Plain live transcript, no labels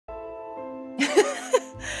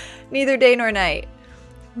Neither day nor night.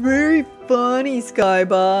 Very funny,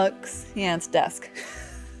 Skybox. Yeah, it's dusk.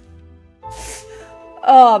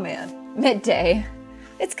 Oh man, midday.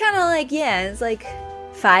 It's kind of like, yeah, it's like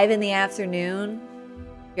 5 in the afternoon.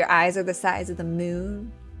 Your eyes are the size of the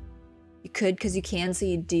moon. You could because you can, so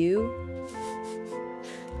you do.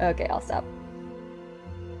 Okay, I'll stop.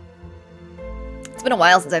 It's been a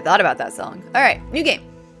while since I thought about that song. All right, new game.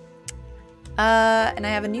 And I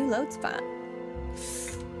have a new load spot.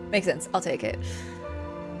 Makes sense. I'll take it.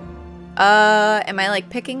 Am I like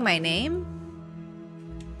picking my name?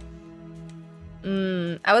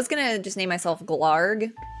 I was gonna just name myself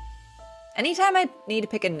Glarg. Anytime I need to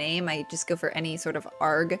pick a name, I just go for any sort of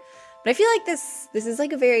arg. But I feel like this is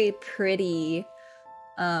like a very pretty,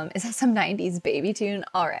 is that some 90s baby tune?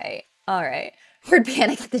 All right. Heard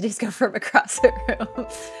Panic at the Disco from across the room.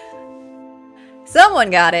 Someone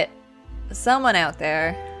got it. Someone out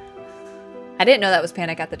there. I didn't know that was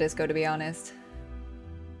Panic at the Disco, to be honest.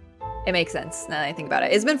 It makes sense now that I think about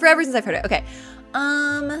it. It's been forever since I've heard it. Okay.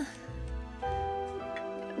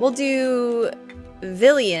 We'll do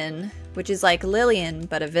Villian, which is like Lillian,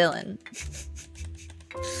 but a villain.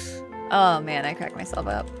 Oh man, I cracked myself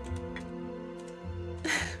up.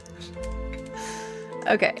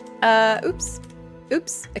 Okay.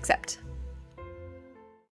 Oops. Accept.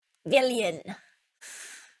 Villian.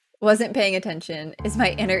 Wasn't paying attention. Is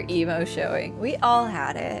my inner emo showing? We all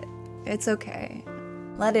had it. It's okay.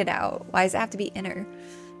 Let it out. Why does it have to be inner?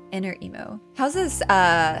 Inner emo. How's this?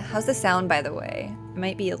 How's the sound, by the way? It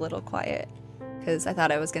might be a little quiet because I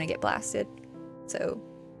thought I was gonna get blasted. So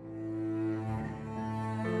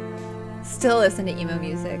still listen to emo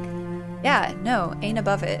music. Yeah, no, ain't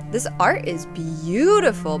above it. This art is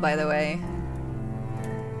beautiful, by the way.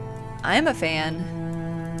 I'm a fan.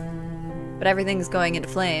 But everything's going into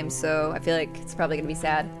flames, so I feel like it's probably gonna be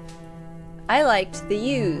sad. I liked The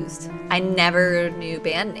Used. I never knew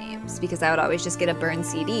band names because I would always just get a burned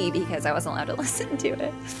CD because I wasn't allowed to listen to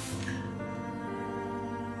it.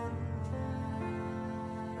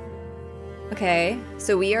 Okay,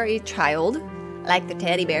 so we are a child. I like the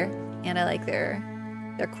teddy bear, and I like their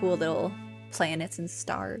cool little planets and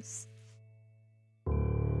stars.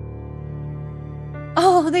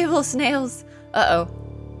 Oh, they have little snails. Uh-oh.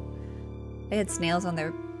 They had snails on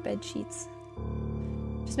their bed sheets.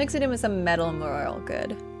 Just mix it in with some metal and we're all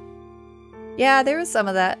good. Yeah, there was some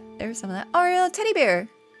of that. Oh, a little teddy bear.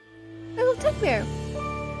 A little teddy bear.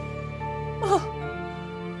 Oh.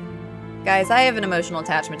 Guys, I have an emotional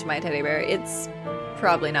attachment to my teddy bear. It's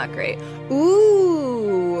probably not great.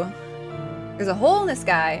 Ooh. There's a hole in the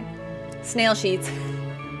sky. Snail sheets.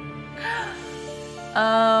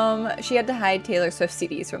 She had to hide Taylor Swift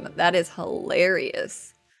CDs from them. That is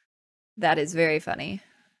hilarious. That is very funny.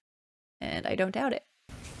 And I don't doubt it.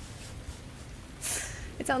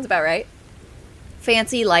 It sounds about right.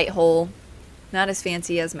 Fancy light hole. Not as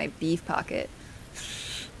fancy as my beef pocket.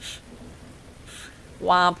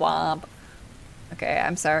 Womp womp. Okay,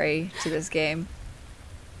 I'm sorry to this game.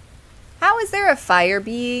 How is there a fire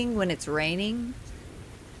being when it's raining?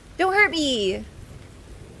 Don't hurt me!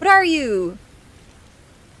 What are you?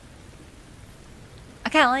 I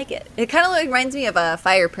kind of like it. It kind of reminds me of a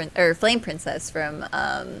flame princess from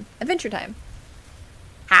Adventure Time.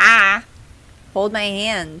 Ha! Hold my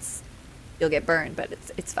hands. You'll get burned, but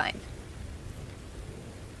it's fine.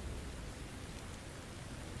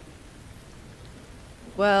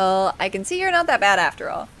 Well, I can see you're not that bad after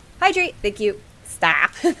all. Hydrate. Thank you.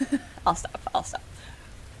 Stop. I'll stop.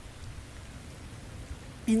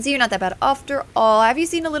 I can see you're not that bad after all. Have you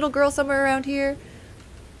seen a little girl somewhere around here?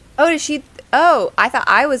 Oh, does she? Oh, I thought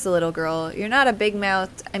I was a little girl. You're not a big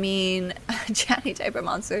mouth. I mean, chatty type of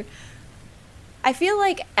monster. I feel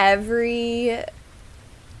like every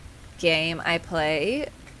game I play,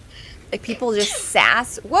 like people just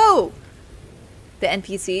sass. Whoa! The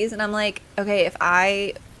NPCs, and I'm like, okay, if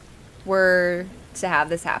I were to have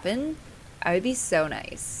this happen, I would be so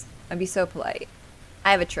nice. I'd be so polite.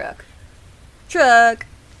 I have a truck. Truck!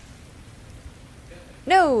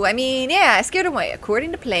 No, I mean, yeah, I scared him away,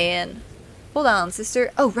 according to plan. Hold on,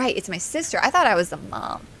 sister. Oh, right, it's my sister. I thought I was the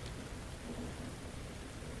mom.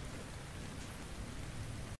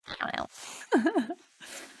 I don't know.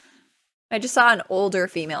 I just saw an older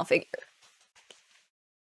female figure.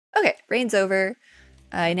 Okay, rain's over.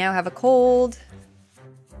 I now have a cold.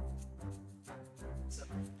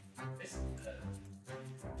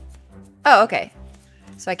 Oh, okay.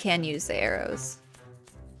 So I can use the arrows.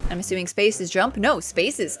 I'm assuming space is jump. No,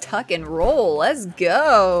 space is tuck and roll. Let's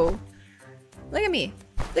go. Look at me.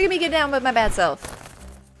 Look at me get down with my bad self.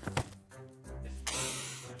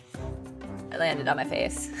 I landed on my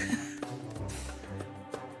face.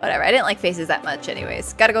 Whatever, I didn't like faces that much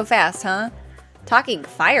anyways. Gotta go fast, huh? Talking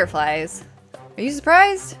fireflies. Are you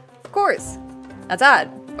surprised? Of course. That's odd.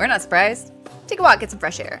 We're not surprised. Take a walk, get some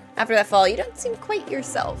fresh air. After that fall, you don't seem quite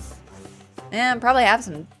yourself. And probably have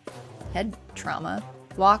some head trauma.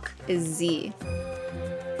 Walk is Z.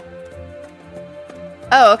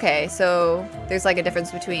 Oh, okay, so there's like a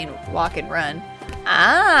difference between walk and run.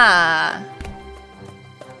 Ah!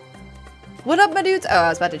 What up, my dudes? Oh, I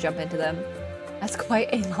was about to jump into them. That's quite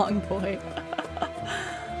a long boy.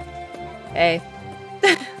 Hey.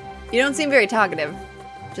 You don't seem very talkative.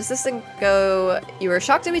 Just listen, go. You were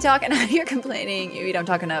shocked to be talking, now you're complaining. You don't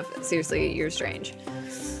talk enough. Seriously, you're strange.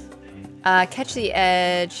 Catch the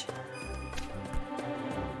edge.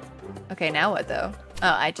 Okay, now what though?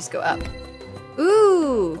 Oh, I just go up.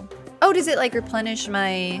 Ooh! Oh, does it like replenish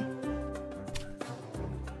my...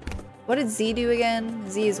 What did Z do again?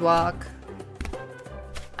 Z is walk.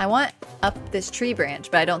 I want up this tree branch,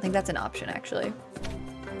 but I don't think that's an option actually.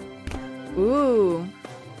 Ooh.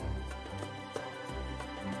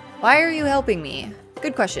 Why are you helping me?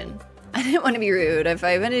 Good question. I didn't want to be rude. If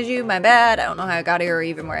I offended you, my bad. I don't know how I got here or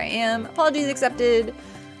even where I am. Apologies accepted.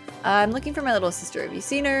 I'm looking for my little sister. Have you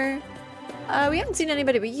seen her? We haven't seen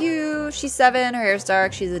anybody but you. She's 7, her hair's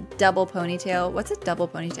dark, she's a double ponytail. What's a double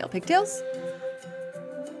ponytail? Pigtails?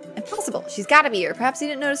 Impossible. She's gotta be here. Perhaps you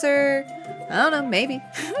didn't notice her. I don't know, maybe.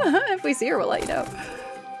 If we see her, we'll let you know.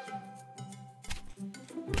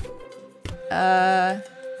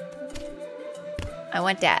 I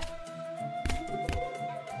want that.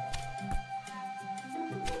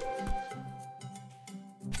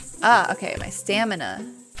 Ah, okay, my stamina.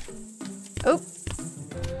 Oh.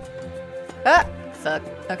 Ah, fuck.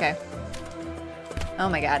 Okay. Oh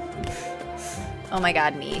my god. Oh my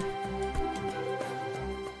god, me.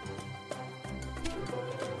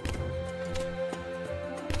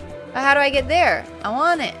 How do I get there? I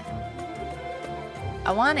want it.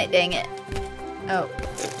 I want it, dang it. Oh.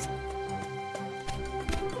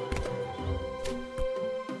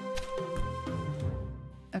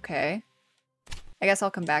 Okay. I guess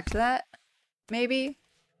I'll come back to that. Maybe.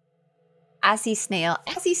 I see snail.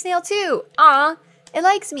 I see snail too. Aw, it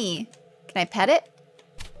likes me. Can I pet it?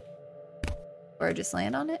 Or just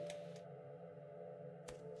land on it?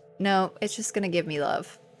 No, it's just gonna give me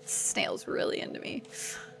love. Snail's really into me.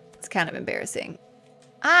 It's kind of embarrassing.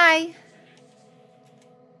 I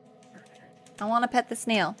want to pet the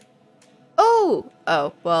snail. Oh!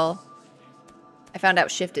 Oh, well. I found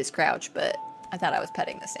out shift is crouch, but I thought I was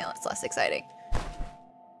petting the snail. It's less exciting.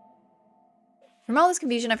 From all this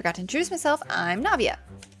confusion, I forgot to introduce myself. I'm Navia.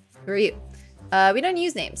 Who are you? We don't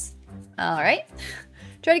use names. Alright.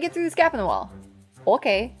 Try to get through this gap in the wall.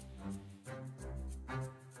 Okay.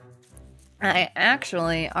 I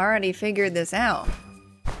actually already figured this out.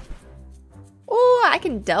 Oh, I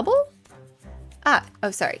can double? Ah,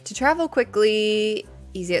 oh, sorry. To travel quickly,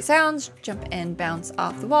 easy it sounds, jump and bounce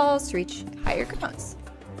off the walls to reach higher grounds.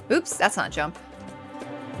 Oops, that's not jump.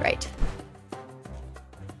 Right.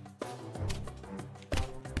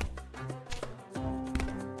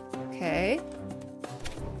 Okay.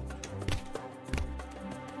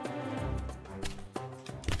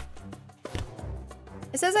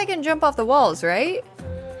 It says I can jump off the walls, right?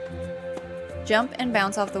 Jump and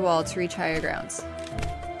bounce off the wall to reach higher grounds.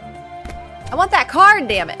 I want that card,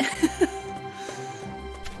 damn it.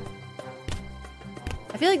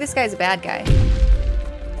 I feel like this guy's a bad guy.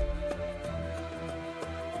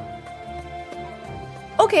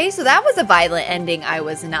 Okay, so that was a violent ending I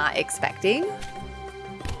was not expecting.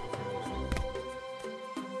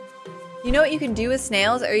 You know what you can do with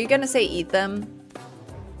snails? Are you gonna say eat them?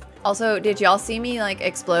 Also, did y'all see me like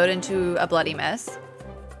explode into a bloody mess?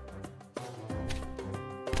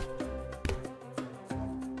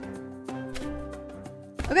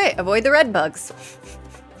 Okay, avoid the red bugs.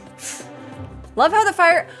 Love how the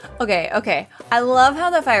fire... Okay. I love how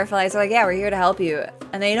the fireflies are like, yeah, we're here to help you.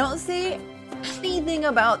 And they don't say anything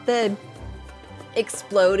about the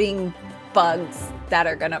exploding bugs that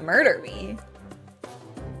are gonna murder me.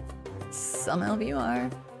 Some of you are.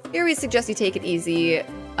 Here we suggest you take it easy.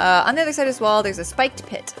 On the other side of this wall, there's a spiked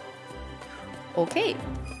pit. Okay.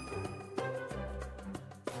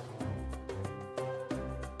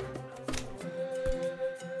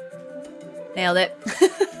 Nailed it.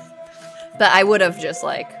 But I would have just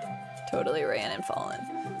like totally ran and fallen.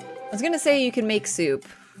 I was gonna say you can make soup.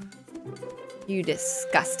 You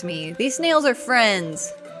disgust me. These snails are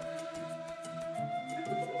friends.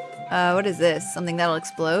 What is this? Something that'll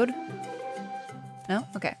explode? No?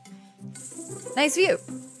 Okay. Nice view.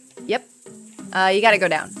 Yep. You gotta go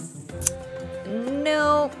down.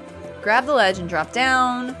 No. grab the ledge and drop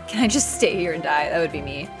down. Can I just stay here and die? That would be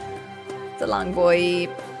me. It's a long boy.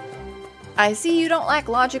 I see you don't lack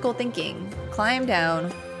logical thinking. Climb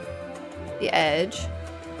down the edge.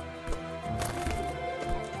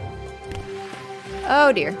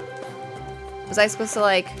 Oh dear. Was I supposed to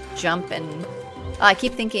like jump and... Oh, I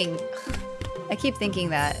keep thinking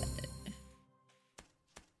that.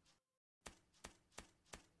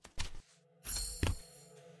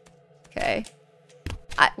 Okay.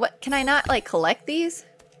 What, can I not like collect these?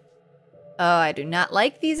 Oh, I do not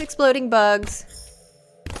like these exploding bugs.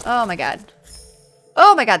 Oh my god.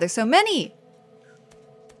 Oh my god, there's so many!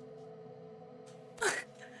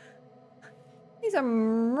 These are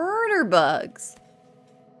murder bugs.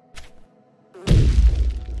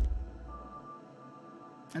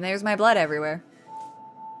 And there's my blood everywhere.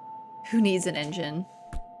 Who needs an engine?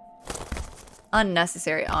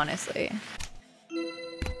 Unnecessary, honestly.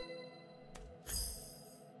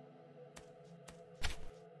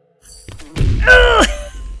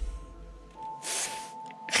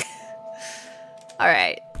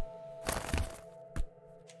 Alright.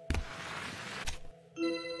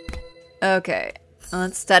 Okay.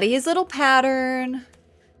 Let's study his little pattern.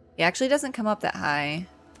 He actually doesn't come up that high.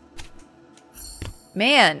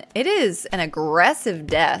 Man, it is an aggressive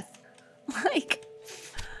death. Like,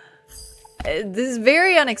 this is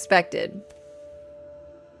very unexpected.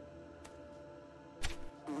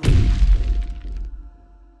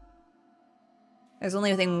 There's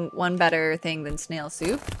only one better thing than snail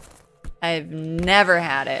soup. I've never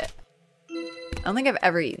had it. I don't think I've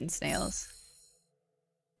ever eaten snails.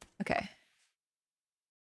 Okay.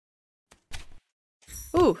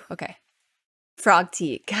 Ooh, okay. Frog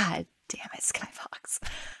tea. God damn it, Skybox.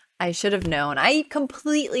 I should have known. I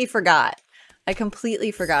completely forgot. I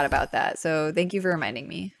completely forgot about that. So thank you for reminding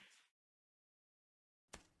me.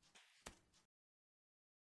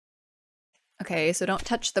 Okay, so don't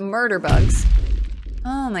touch the murder bugs.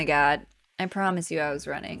 Oh my god. I promise you I was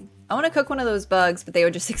running. I want to cook one of those bugs, but they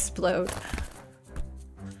would just explode.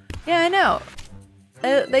 Yeah, I know.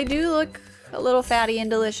 They do look a little fatty and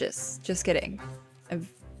delicious. Just kidding. I've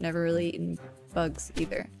never really eaten bugs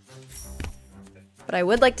either. But I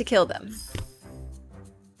would like to kill them.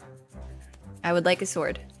 I would like a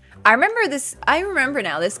sword. I remember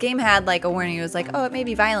now, this game had like a warning. It was like, oh, it may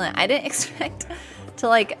be violent. I didn't expect to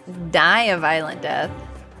like die a violent death.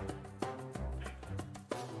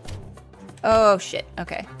 Oh shit,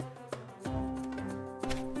 okay.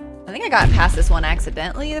 I think I got past this one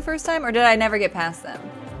accidentally the first time, or did I never get past them?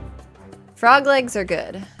 Frog legs are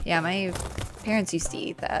good. Yeah, my parents used to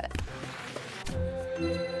eat that.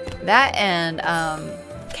 That and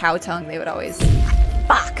cow tongue they would always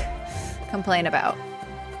complain about.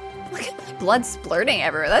 Look at my blood splurting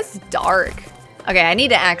everywhere. That's dark. Okay, I need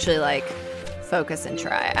to actually like focus and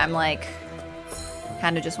try. I'm like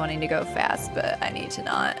kind of just wanting to go fast, but I need to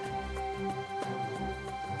not.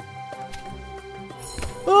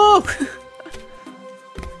 Oh!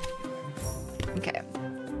 Okay.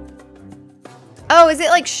 Oh, is it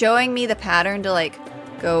like showing me the pattern to like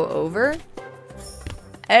go over?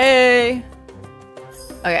 Hey!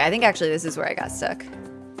 Okay, I think actually this is where I got stuck.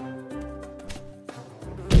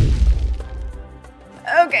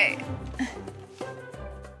 Okay.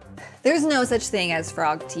 There's no such thing as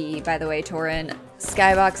frog tea, by the way, Torin.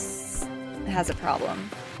 Skybox has a problem.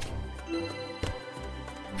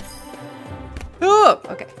 Oh,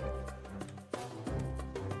 okay.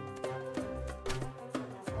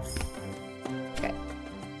 Okay.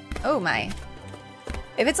 Oh my.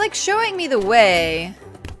 If it's like showing me the way,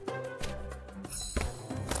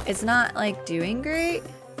 it's not like doing great.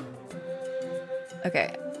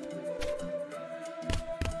 Okay.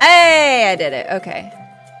 Hey, I did it. Okay.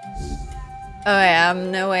 Oh yeah,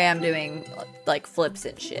 no way I'm doing like flips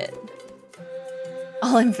and shit.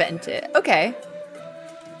 I'll invent it. Okay.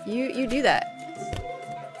 You do that.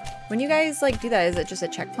 When you guys like do that, is it just a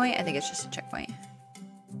checkpoint? I think it's just a checkpoint.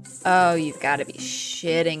 Oh, you've got to be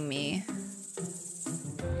shitting me.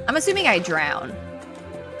 I'm assuming I drown.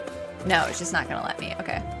 No, it's just not gonna let me.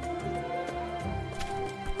 Okay.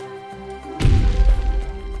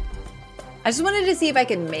 I just wanted to see if I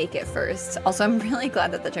could make it first. Also, I'm really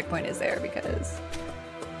glad that the checkpoint is there because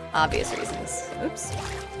obvious reasons. Oops.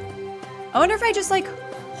 I wonder if I just like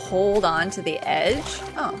hold on to the edge.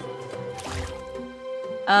 Oh.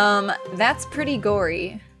 That's pretty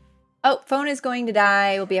gory. Oh, phone is going to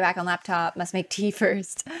die. We'll be back on laptop. Must make tea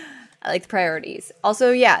first. I like the priorities.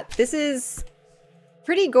 Also, yeah, this is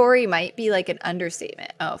pretty gory. Might be like an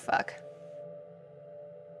understatement. Oh, fuck.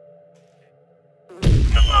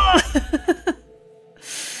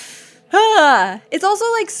 Ah, it's also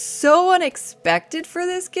like so unexpected for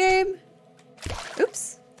this game.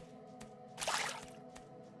 Oops.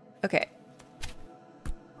 Okay.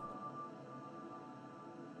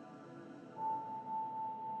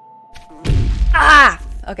 Ah!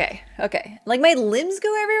 Okay, okay. Like my limbs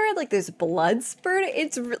go everywhere, like there's blood spurting.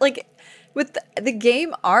 It's like with the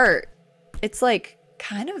game art, it's like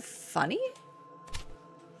kind of funny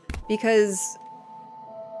because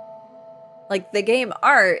like the game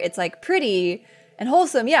art, it's like pretty and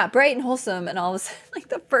wholesome. Yeah, bright and wholesome. And all of a sudden, like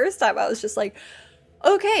the first time I was just like,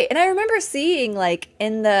 okay. And I remember seeing like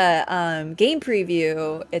in the game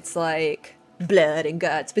preview, it's like blood and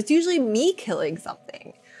guts, but it's usually me killing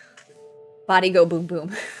something. Body go boom,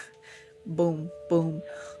 boom. Boom, boom.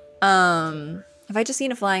 Have I just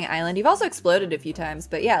seen a flying island? You've also exploded a few times,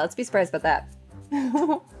 but yeah, let's be surprised about that.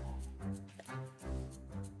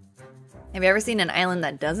 Have you ever seen an island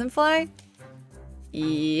that doesn't fly?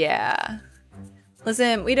 Yeah.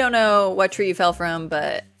 Listen, we don't know what tree you fell from,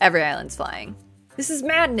 but every island's flying. This is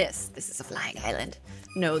madness. This is a flying island.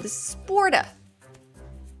 No, this is Sparta.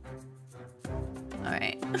 All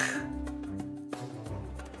right.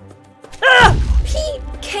 Ah!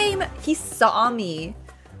 He saw me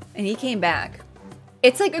and he came back.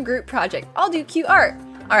 It's like a group project. I'll do cute art.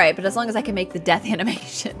 All right, but as long as I can make the death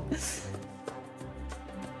animation.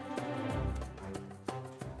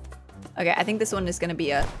 Okay, I think this one is gonna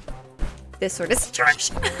be this sort of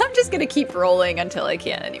situation. I'm just gonna keep rolling until I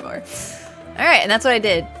can't anymore. All right, and that's what I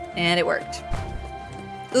did, and it worked.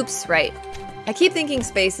 Oops, right. I keep thinking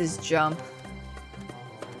space is jump.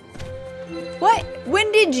 What?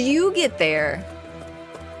 When did you get there?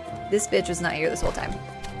 This bitch was not here this whole time.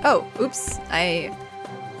 Oh, oops.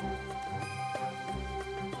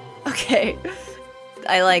 Okay.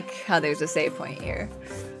 I like how there's a save point here.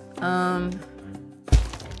 Oh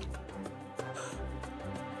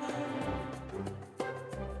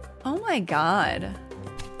my god.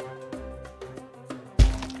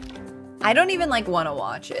 I don't even like want to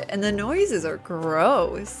watch it, and the noises are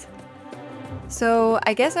gross. So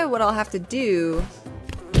I guess what I'll have to do.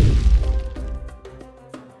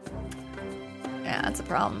 Yeah, that's a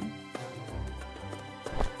problem.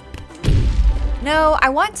 No, I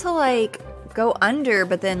want to like go under,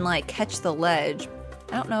 but then like catch the ledge.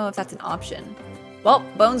 I don't know if that's an option. Well,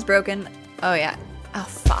 bone's broken. Oh yeah. Oh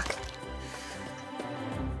fuck.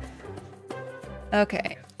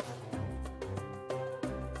 Okay.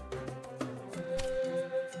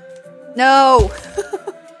 No!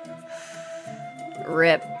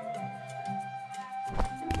 Rip.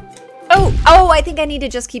 Oh, I think I need to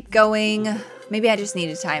just keep going. Maybe I just need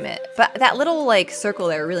to time it. But that little like circle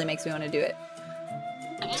there really makes me want to do it.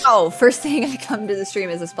 Oh, first thing I come to the stream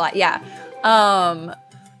is a splat. Yeah.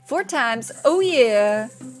 4 times. Oh yeah.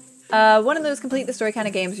 One of those complete the story kind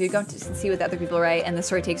of games where you go to see what other people write and the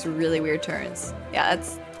story takes really weird turns. Yeah,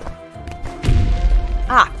 that's...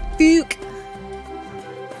 Ah, fuck.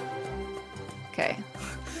 Okay.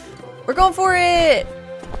 We're going for it!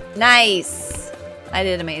 Nice! I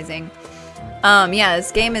did amazing. Yeah,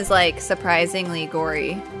 this game is like surprisingly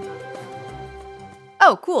gory.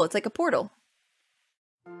 Oh, cool, it's like a portal.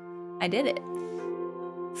 I did it.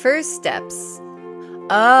 First steps.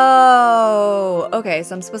 Oh, okay,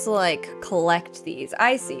 so I'm supposed to like collect these.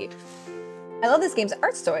 I see. I love this game's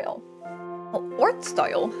art style. Oh, art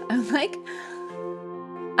style? I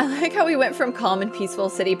like how we went from calm and peaceful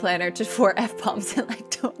city planner to 4 F-bombs in like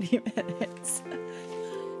 20 minutes.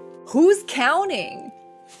 Who's counting?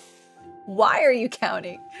 Why are you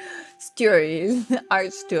counting? Stories,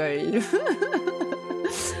 art stories.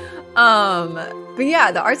 But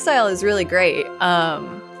yeah, the art style is really great.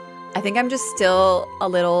 I think I'm just still a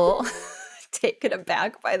little taken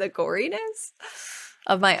aback by the goriness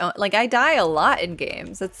of my own. Like I die a lot in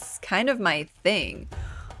games. That's kind of my thing.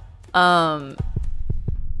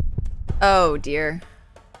 Oh dear.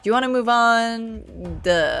 Do you want to move on?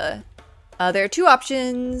 There are 2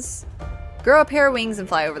 options. Grow a pair of wings and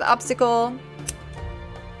fly over the obstacle.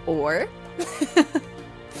 Or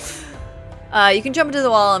you can jump into the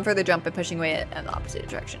wall and further jump by pushing away in the opposite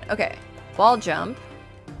direction. Okay. Wall jump.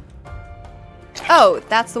 Oh,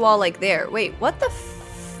 that's the wall like there. Wait, what the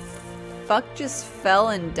fuck just fell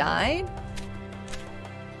and died?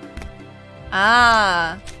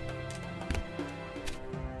 Ah.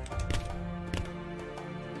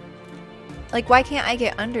 Like, why can't I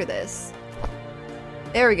get under this?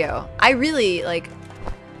 There we go. I really, like,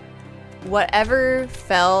 whatever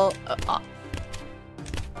fell...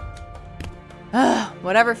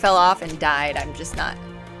 whatever fell off and died, I'm just not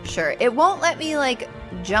sure. It won't let me, like,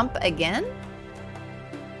 jump again?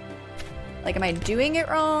 Like, am I doing it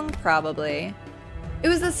wrong? Probably. It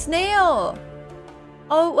was the snail.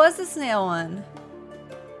 Oh, it was the snail one.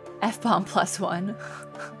 F-bomb +1.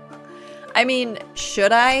 I mean,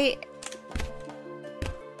 should I?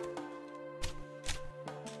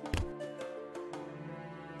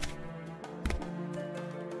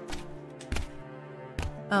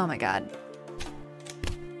 Oh my god.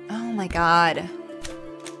 Oh my god.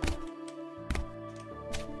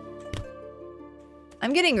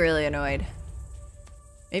 I'm getting really annoyed.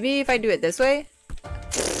 Maybe if I do it this way?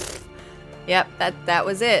 Yep, that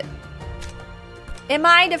was it. In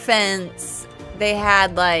my defense, they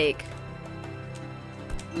had like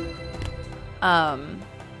the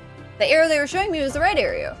arrow they were showing me was the right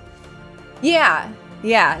arrow. Yeah,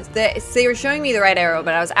 they were showing me the right arrow,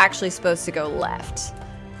 but I was actually supposed to go left.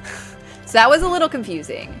 So that was a little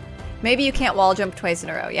confusing. Maybe you can't wall jump twice in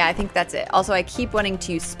a row. Yeah, I think that's it. Also, I keep wanting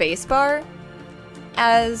to spacebar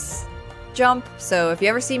as jump, so if you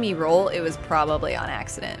ever see me roll, it was probably on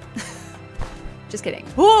accident. Just kidding.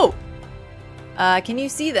 Whoa! Can you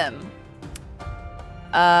see them?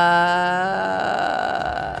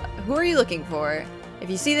 Who are you looking for? If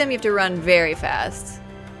you see them, you have to run very fast.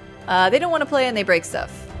 They don't want to play and they break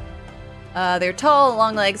stuff. They're tall,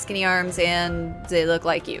 long legs, skinny arms, and they look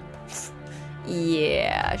like you.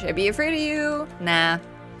 Yeah, should I be afraid of you? Nah.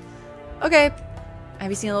 Okay.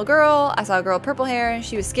 Have you seen a little girl? I saw a girl with purple hair and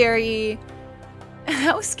she was scary.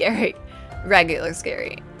 That was scary. Regular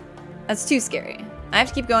scary. That's too scary. I have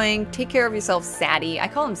to keep going. Take care of yourself, Sadie. I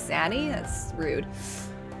call him Sadie? That's rude.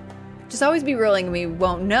 Just always be rolling and we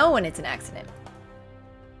won't know when it's an accident.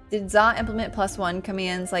 Did Za implement +1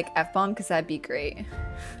 commands like F-bomb? Because that'd be great.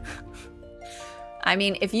 I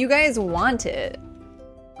mean, if you guys want it,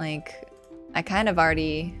 like, I kind of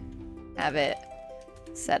already have it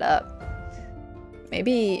set up.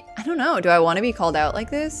 Maybe, I don't know. Do I want to be called out like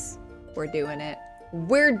this? We're doing it.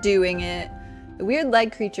 We're doing it. The weird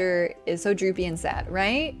leg creature is so droopy and sad,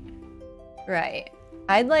 right? Right.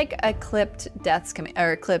 I'd like a clipped deaths command,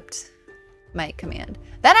 or a clipped mic command.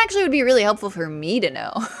 That actually would be really helpful for me to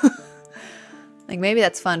know. Like maybe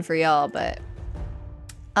that's fun for y'all, but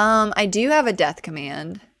I do have a death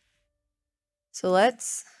command. So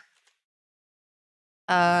let's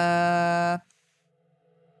Navia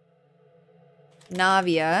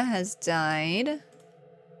has died. It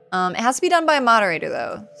has to be done by a moderator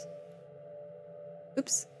though.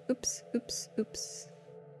 Oops, oops, oops, oops.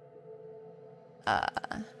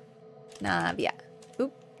 Navia.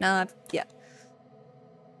 Oop, Navia.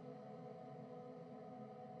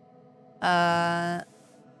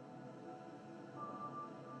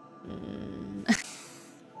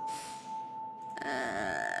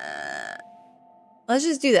 Let's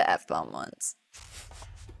just do the F-bomb once.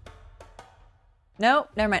 No,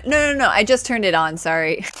 never mind. No. I just turned it on.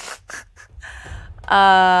 Sorry.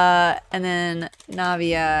 And then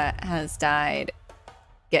Navia has died.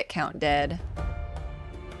 Get count dead.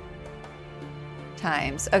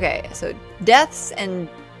 Times. Okay, so deaths and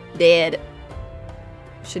dead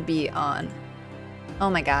should be on. Oh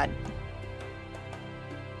my god.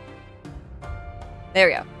 There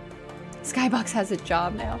we go. Skybox has a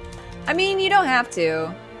job now. I mean, you don't have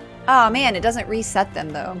to. Oh man, it doesn't reset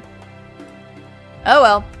them though. Oh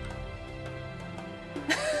well.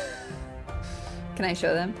 Can I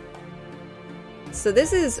show them? So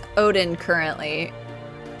this is Odin currently.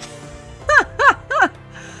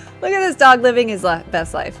 Look at this dog living his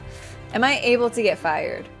best life. Am I able to get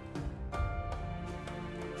fired?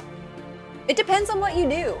 It depends on what you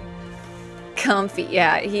do. Comfy,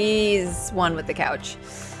 yeah, he's one with the couch.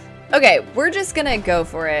 Okay, we're just gonna go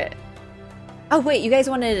for it. Oh wait, you guys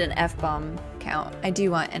wanted an F-bomb count. I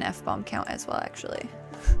do want an F-bomb count as well, actually.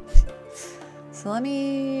 So let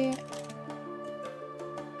me...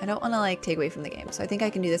 I don't want to like take away from the game, so I think I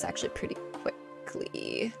can do this actually pretty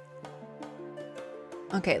quickly.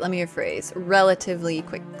 Okay, let me rephrase. Relatively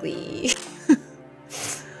quickly.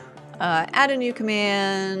 Add a new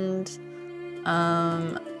command.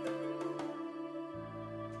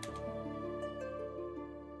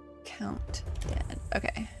 Count dead.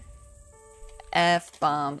 Okay.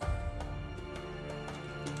 F-bomb.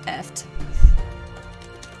 F'd.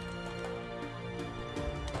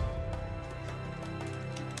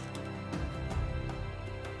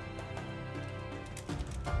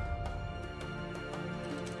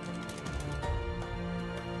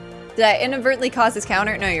 Did I inadvertently cause this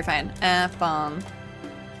counter? No, you're fine. F-bomb.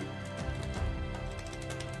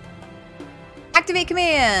 Activate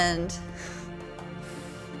command!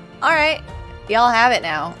 Alright. Y'all have it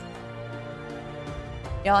now.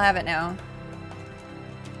 Y'all have it now.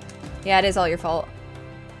 Yeah, it is all your fault.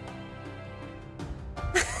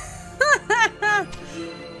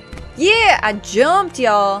 Yeah, I jumped,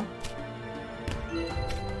 y'all.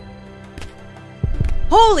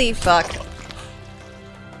 Holy fuck.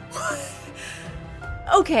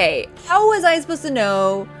 Okay, how was I supposed to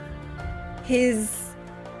know his...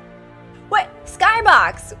 What?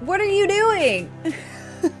 Skybox, what are you doing?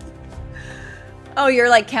 Oh, you're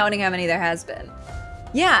like counting how many there has been.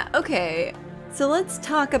 Yeah, okay. So let's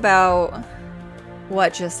talk about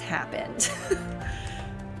what just happened.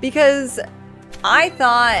 Because I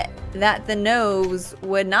thought that the nose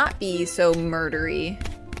would not be so murdery.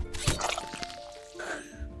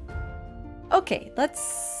 Okay,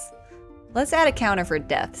 let's add a counter for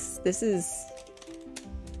deaths. This is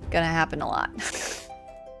gonna happen a lot.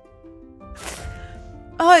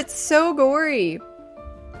 Oh, it's so gory.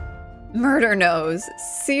 Murder nose.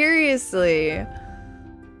 Seriously.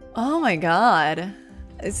 Oh my god.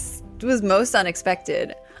 This was most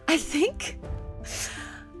unexpected. I think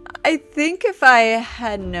if I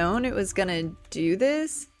had known it was gonna do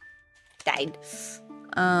this, died.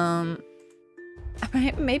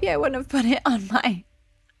 Maybe I wouldn't have put it on my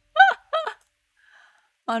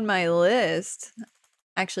on my list.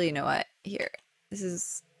 Actually, you know what? Here. This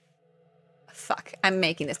is... Fuck. I'm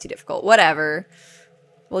making this too difficult. Whatever.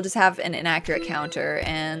 We'll just have an inaccurate counter,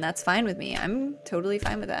 and that's fine with me. I'm totally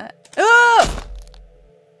fine with that. Oh!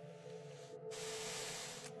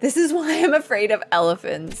 This is why I'm afraid of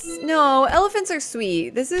elephants. No, elephants are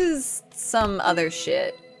sweet. This is some other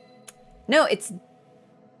shit. No, it's...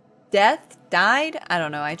 Death? Died? I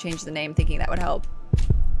don't know. I changed the name thinking that would help.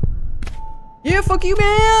 Yeah, fuck you,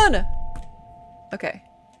 man! Okay.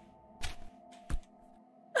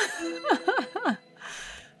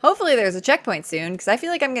 Hopefully there's a checkpoint soon, because I feel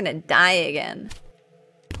like I'm gonna die again.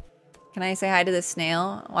 Can I say hi to this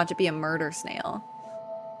snail? Watch it be a murder snail.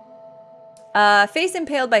 Face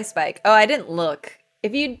impaled by spike. Oh, I didn't look.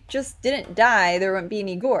 If you just didn't die, there wouldn't be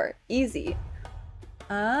any gore. Easy.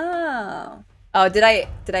 Oh. Oh, did I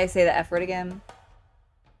say the F word again?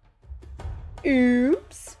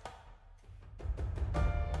 Oops.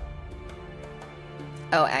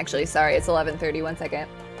 Oh, actually, sorry, it's 11:30, 1 second.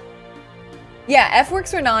 Yeah, F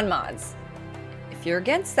works for non-mods. If you're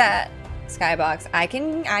against that, Skybox, I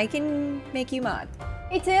can make you mod.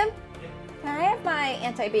 Hey Tim, can I have my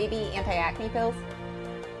anti-baby, anti-acne pills?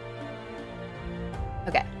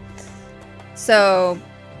 Okay. So,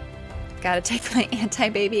 gotta take my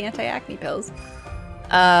anti-baby, anti-acne pills.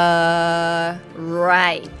 Right.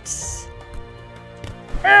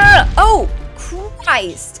 Oh,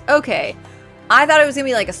 Christ. Okay. I thought it was gonna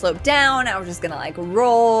be like a slope down. I was just gonna like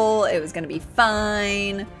roll. It was gonna be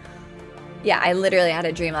fine. Yeah, I literally had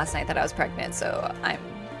a dream last night that I was pregnant, so I'm...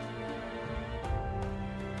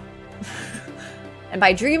 And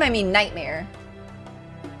by dream, I mean nightmare.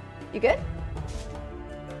 You good?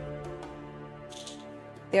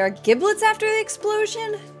 There are giblets after the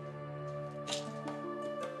explosion?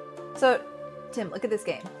 So, Tim, look at this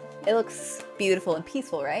game. It looks beautiful and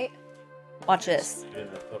peaceful, right? Watch this.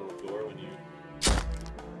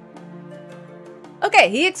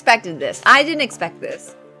 Okay, he expected this. I didn't expect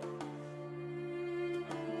this.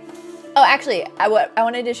 Oh, actually, I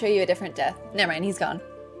wanted to show you a different death. Never mind, he's gone.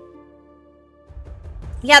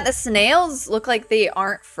 Yeah, the snails look like they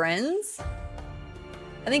aren't friends.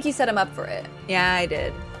 I think you set him up for it. Yeah, I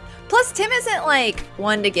did. Plus, Tim isn't like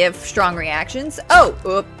one to give strong reactions. Oh,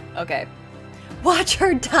 oop, okay. Watch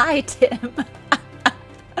her die, Tim.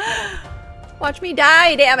 Watch me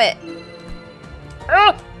die, damn it.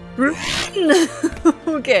 Oh.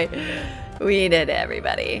 Okay, we did it,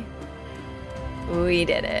 everybody. We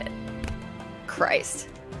did it. Christ.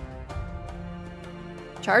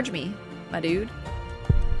 Charge me, my dude.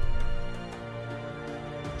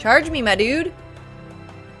 Charge me, my dude.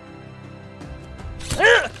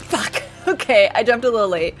 Fuck. Okay, I jumped a little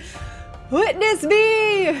late. Witness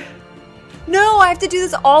me! No, I have to do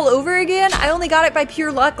this all over again? I only got it by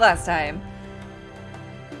pure luck last time.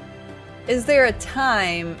 Is there a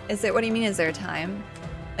time? What do you mean, is there a time?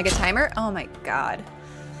 Like a timer? Oh my god.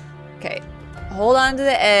 Okay. Hold on to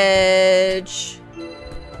the edge.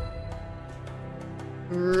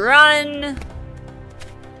 Run!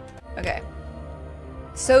 Okay.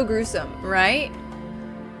 So gruesome, right?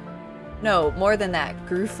 No, more than that.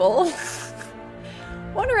 Grueful.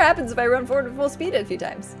 Wonder what happens if I run forward at full speed a few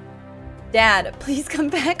times. Dad, please come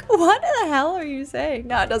back. What the hell are you saying?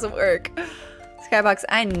 No, it doesn't work. Skybox,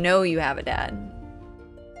 I know you have a dad.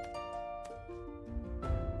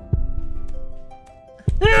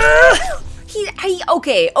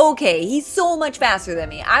 Okay, he's so much faster than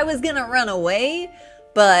me. I was gonna run away,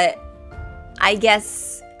 but I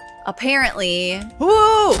guess apparently,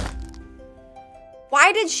 whoa!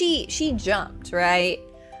 Why did she jumped, right?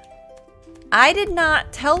 I did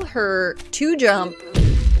not tell her to jump.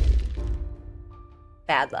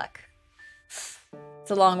 Bad luck.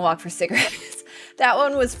 It's a long walk for cigarettes. That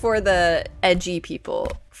one was for the edgy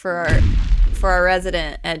people, for our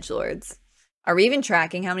resident edgelords. Are we even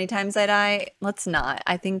tracking how many times I die? Let's not.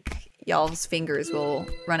 I think y'all's fingers will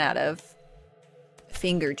run out of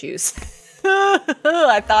finger juice.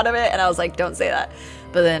 I thought of it and I was like, don't say that.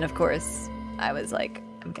 But then, of course, I was like,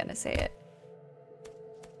 I'm gonna say it.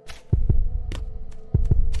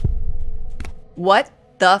 What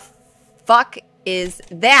the fuck is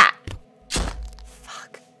that?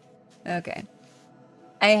 Fuck. Okay.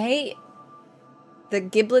 I hate the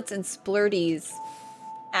giblets and splurties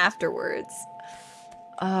afterwards.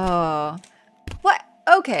 Oh. What?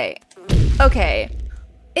 Okay. Okay.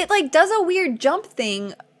 It like does a weird jump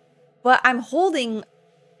thing, but I'm holding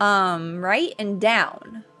right and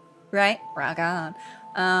down. Right? Rock on.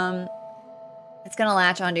 It's gonna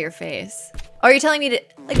latch onto your face. Oh, you're telling me to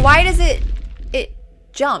like why does it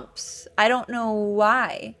jumps? I don't know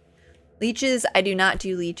why. Leeches, I do not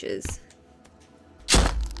do leeches.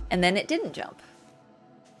 And then it didn't jump.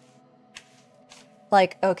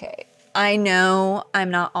 Like, okay. I know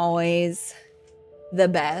I'm not always the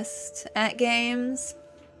best at games.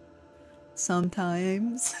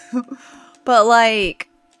 Sometimes. But like,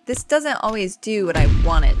 this doesn't always do what I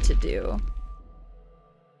want it to do.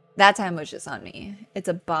 That time was just on me. It's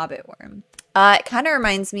a bobbit worm. It kind of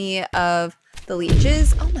reminds me of the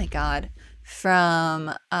leeches. Oh my god.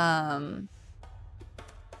 From, oh,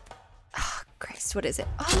 Christ, what is it?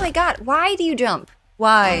 Oh my god, why do you jump?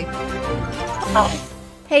 Why? Oh.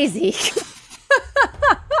 Hey, Zeke.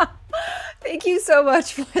 Thank you so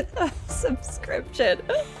much for the subscription.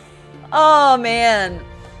 Oh, man.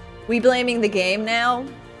 We blaming the game now?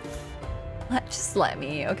 Just let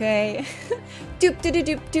me, okay? Doop, doop,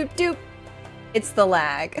 doop, doop, doop. It's the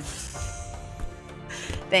lag.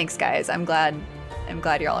 Thanks, guys. I'm glad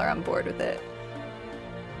y'all are on board with it.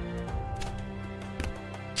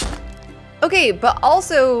 Okay, but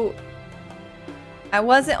also, I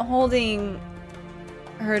wasn't holding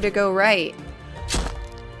her to go right.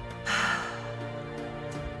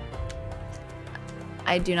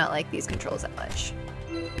 I do not like these controls that much.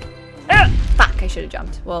 Ah, fuck, I should have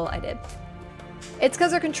jumped. Well, I did. It's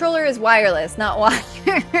because our controller is wireless, not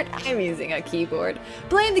wired. I'm using a keyboard.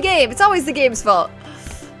 Blame the game. It's always the game's fault.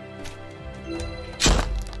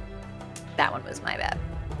 That one was my bad.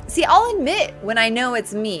 See, I'll admit when I know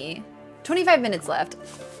it's me. 25 minutes left.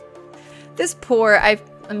 This poor,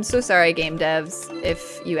 I'm so sorry, game devs,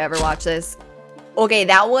 if you ever watch this. Okay,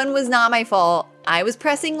 that one was not my fault. I was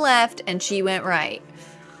pressing left and she went right.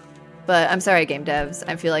 But I'm sorry, game devs.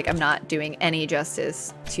 I feel like I'm not doing any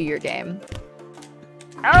justice to your game.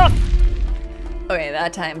 Oh! Okay,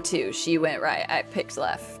 that time too, she went right. I picked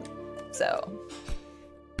left. So.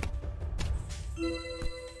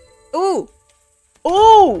 Ooh!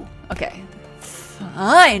 Ooh! Okay.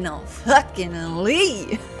 Final fucking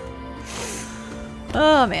Lee.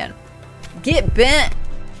 Oh man. Get bent,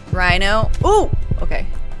 Rhino. Ooh! Okay.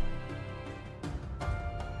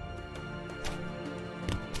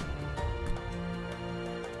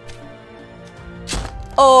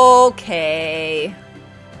 Okay.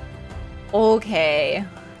 Okay.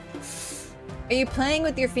 Are you playing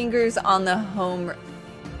with your fingers on the home?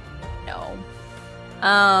 No.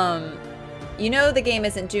 You know the game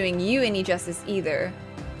isn't doing you any justice either.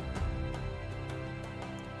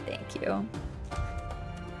 Thank you.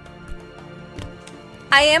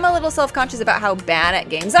 I am a little self-conscious about how bad at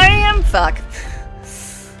games I am. Fuck.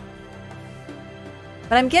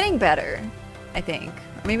 But I'm getting better, I think.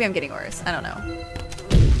 Or maybe I'm getting worse. I don't know.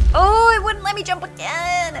 Oh, it wouldn't let me jump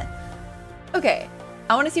again. Okay,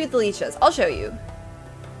 I want to see what the leech does. I'll show you.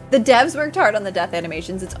 The devs worked hard on the death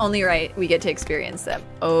animations. It's only right we get to experience them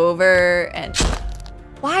over and...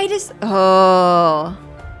 Why does... Oh.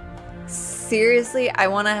 Seriously, I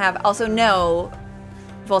want to have... Also, no,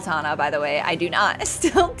 Voltana, by the way. I do not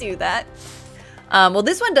still do that. Well,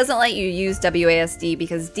 this one doesn't let you use WASD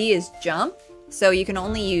because D is jump. So you can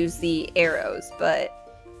only use the arrows. But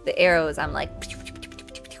the arrows, I'm like...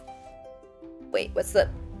 Wait, what's the...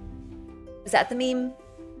 Is that the meme?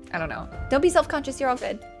 I don't know. Don't be self-conscious. You're all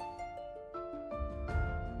good.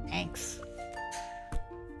 Thanks.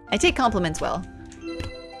 I take compliments well.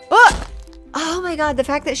 Oh! Oh my god, the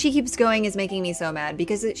fact that she keeps going is making me so mad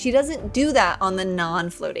because she doesn't do that on the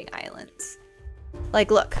non-floating islands.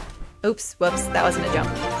 Like, look. Oops, whoops, that wasn't a jump.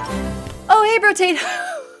 Oh, hey, Brotate.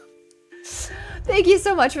 Thank you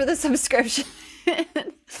so much for the subscription.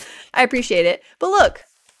 I appreciate it. But look.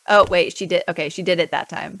 Oh, wait, she did. Okay, she did it that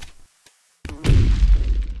time.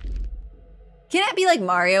 Can it be like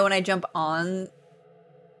Mario when I jump on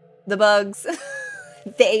the bugs?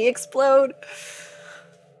 They explode?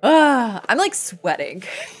 I'm like sweating.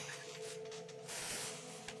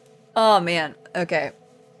 Oh man. Okay.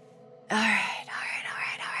 Alright.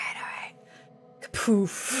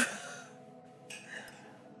 Poof.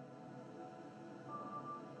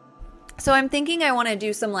 So I'm thinking I want to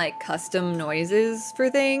do some like custom noises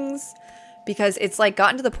for things because it's like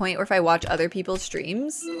gotten to the point where if I watch other people's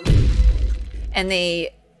streams and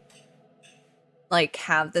they like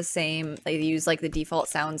have the same, they use like the default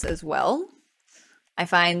sounds as well, I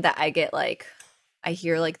find that I get like, I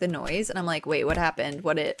hear like the noise and I'm like, wait, what happened?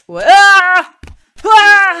 What? Ah!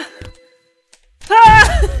 Ah!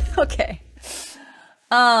 Ah! Okay.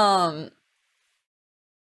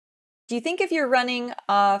 Do you think if you're running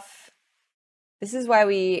off, this is why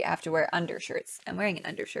we have to wear undershirts. I'm wearing an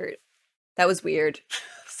undershirt. That was weird.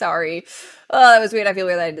 Sorry. Oh, that was weird. I feel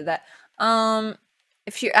weird that I did that.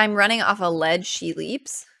 If I'm running off a ledge, she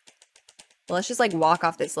leaps. Well, let's just like walk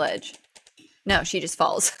off this ledge. No, she just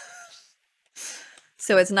falls.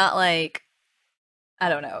 So it's not like, I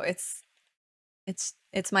don't know. It's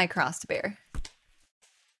my cross to bear.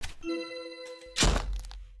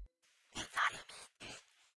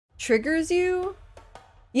 Triggers you?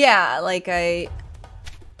 Yeah, like oh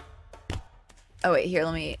wait, here,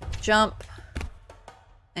 let me jump.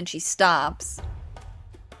 And she stops.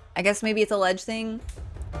 I guess maybe it's a ledge thing.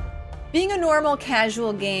 Being a normal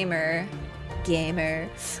casual gamer,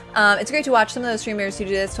 it's great to watch some of those streamers who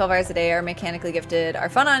do this 12 hours a day, are mechanically gifted, are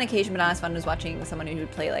fun on occasion, but not as fun as watching someone who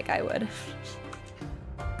would play like I would.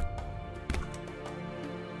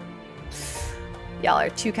 Y'all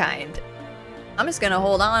are too kind. I'm just gonna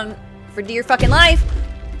hold on for dear fucking life.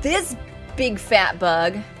 This big fat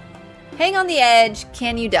bug. Hang on the edge.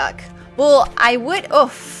 Can you duck? Well, I would. Oh,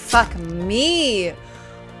 fuck me.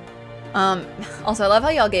 Also, I love how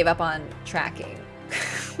y'all gave up on tracking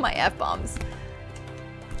my F-bombs.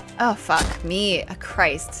 Oh, fuck me.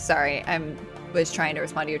 Christ. Sorry. I was trying to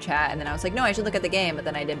respond to your chat, and then I was like, no, I should look at the game, but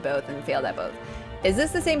then I did both and failed at both. Is this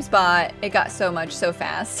the same spot? It got so much so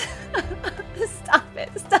fast. Stop it.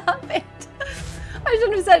 Stop it. I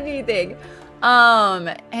shouldn't have said anything.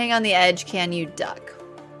 Hang on the edge. Can you duck?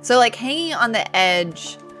 So, like, hanging on the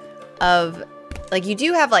edge of, like, you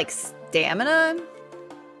do have, like, stamina.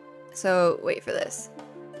 So, wait for this.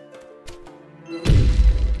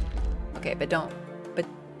 Okay, but don't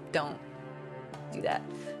do that.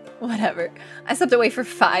 Whatever. I stepped away for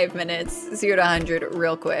 5 minutes. 0 to 100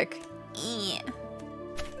 real quick.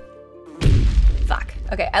 Fuck.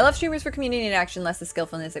 Okay, I love streamers for community interaction, less the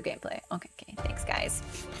skillfulness of gameplay. Okay, thanks, guys.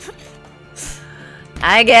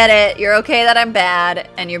 I get it. You're okay that I'm bad,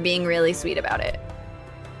 and you're being really sweet about it.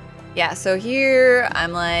 Yeah, so here,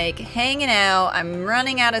 I'm like hanging out. I'm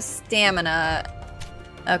running out of stamina.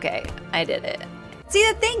 Okay, I did it. See,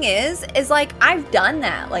 the thing is like, I've done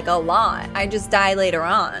that, like, a lot. I just die later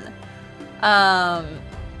on.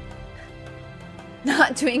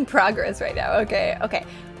 Not doing progress right now. Okay.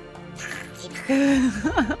 And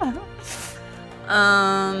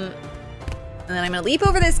then I'm gonna leap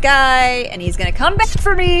over this guy, and he's gonna come back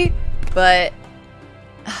for me, but...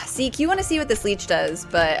 Seek, you want to see what this leech does,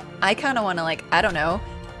 but I kind of want to, like, I don't know,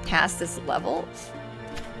 pass this level.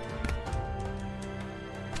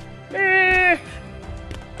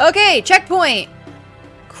 Okay, checkpoint.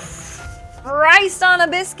 Christ on a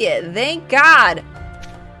biscuit. Thank God.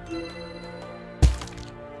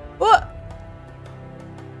 What?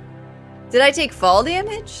 Did I take fall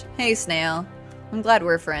damage? Hey, Snail. I'm glad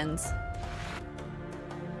we're friends.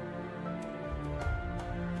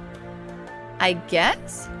 I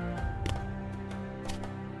guess?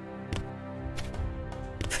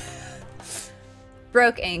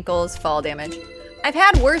 Broke ankles, fall damage. I've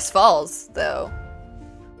had worse falls, though.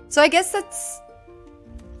 So I guess that's...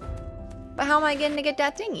 But how am I getting to get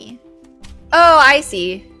that thingy? Oh, I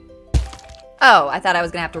see. Oh, I thought I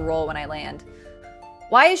was gonna have to roll when I land.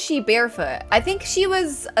 Why is she barefoot? I think she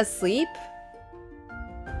was asleep.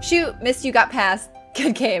 Shoot, missed you, got past.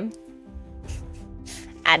 Good game.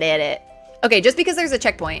 I did it. Okay, just because there's a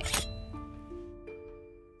checkpoint.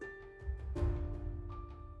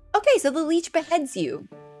 Okay, so the leech beheads you.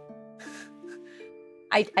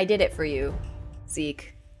 I did it for you,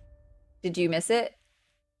 Zeke. Did you miss it?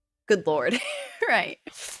 Good lord. Right.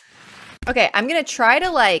 Okay, I'm gonna try to,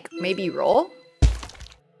 like, maybe roll.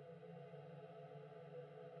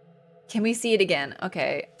 Can we see it again?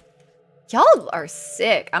 Okay. Y'all are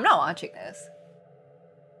sick. I'm not watching this.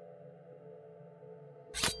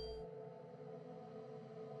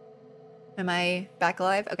 Am I back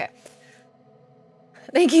alive? Okay.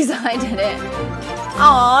 Thank you, I did it.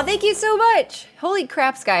 Aw, thank you so much. Holy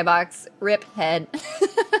crap, Skybox. Rip head.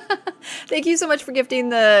 Thank you so much for gifting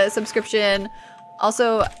the subscription.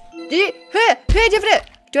 Also, do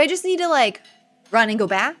I just need to like run and go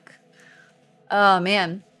back? Oh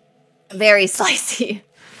man. Very slicey.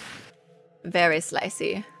 Very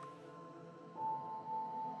slicey.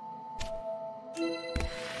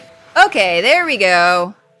 Okay, there we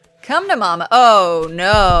go. Come to mama. Oh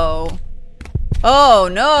no. Oh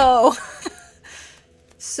no.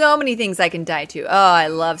 So many things I can die to. Oh, I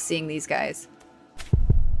love seeing these guys.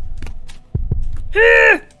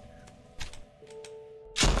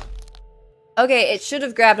 Okay, it should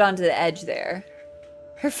have grabbed onto the edge there.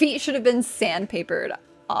 Her feet should have been sandpapered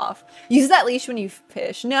off. Use that leash when you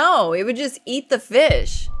fish. No, it would just eat the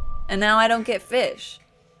fish. And now I don't get fish.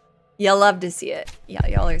 You'll love to see it. Yeah,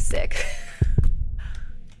 y'all are sick.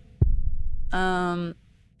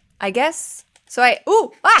 I guess, so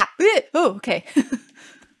okay.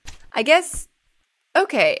 I guess,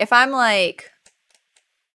 okay, if I'm like,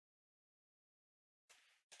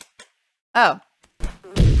 oh,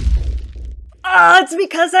 it's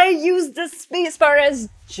because I used the spacebar as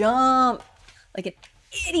jump, like an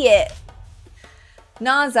idiot.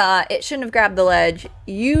 Naza, it shouldn't have grabbed the ledge.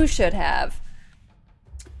 You should have.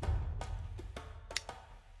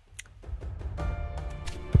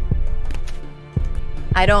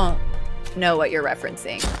 I don't know what you're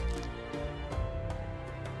referencing.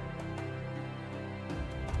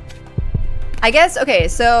 I guess, okay,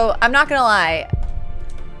 so I'm not gonna lie.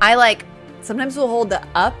 I like, sometimes we'll hold the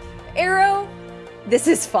up arrow. This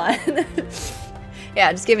is fun.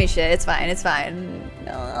 Yeah, just give me shit. It's fine, it's fine.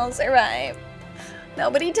 No, I'll survive.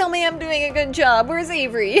 Nobody tell me I'm doing a good job. Where's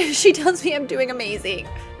Avery? She tells me I'm doing amazing.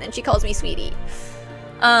 Then she calls me sweetie.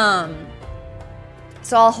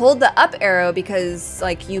 So I'll hold the up arrow because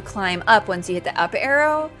like you climb up once you hit the up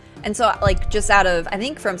arrow. And so like just out of, I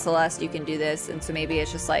think from Celeste you can do this. And so maybe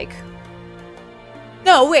it's just like,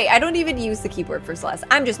 no, wait, I don't even use the keyboard for Celeste.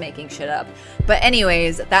 I'm just making shit up. But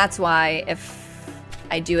anyways, that's why if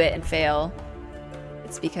I do it and fail,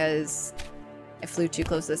 it's because I flew too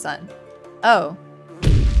close to the sun. Oh.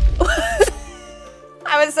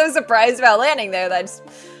 I was so surprised about landing there that I just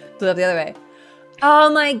flew up the other way.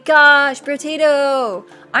 Oh my gosh, potato.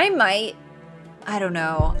 I don't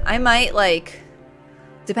know. I might like,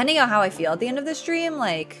 depending on how I feel at the end of the stream,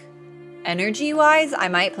 like energy wise, I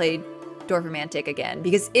might play Dorfromantic again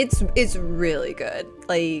because it's really good.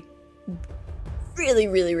 Like really,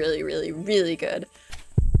 really, really, really, really good.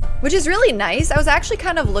 Which is really nice. I was actually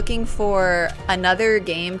kind of looking for another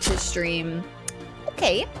game to stream.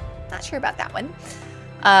 Okay, not sure about that one.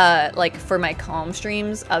 Like for my calm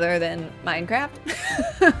streams other than Minecraft.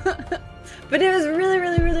 But it was really,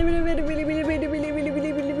 really, really, really, really, really, really, really, really,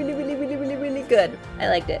 really, really, really, really, really, really, really, really good. I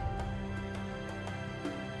liked it.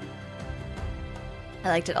 I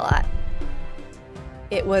liked it a lot.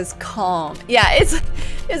 It was calm. Yeah, it's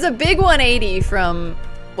a big 180 from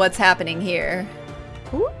what's happening here.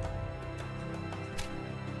 Ooh.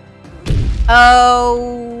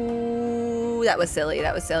 Oh, that was silly.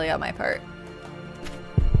 That was silly on my part.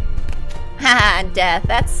 Haha, death.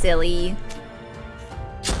 That's silly.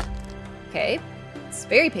 Okay. It's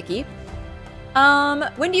very picky.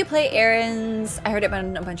 When do you play errands? I heard it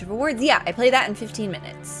won a bunch of awards. Yeah, I play that in 15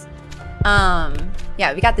 minutes.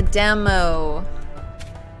 Yeah, we got the demo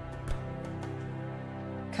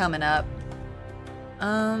coming up.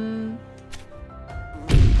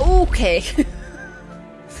 Okay.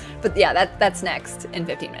 But yeah, that's next in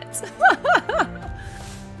 15 minutes.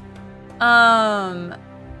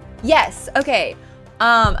 Yes, okay.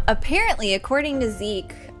 Apparently, according to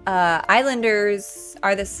Zeke, Islanders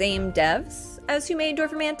are the same devs as who made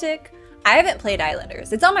Dorfromantic. I haven't played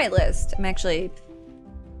Islanders. It's on my list. I'm actually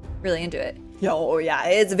really into it. Oh yeah,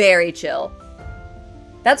 it's very chill.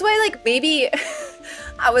 That's why, like, maybe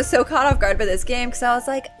I was so caught off guard by this game because I was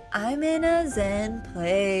like, I'm in a zen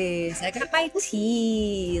place. I got my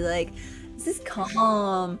tea. Like, this is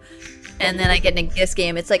calm. And then I get into this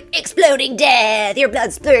game. It's like, exploding death. Your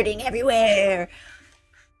blood's splurting everywhere.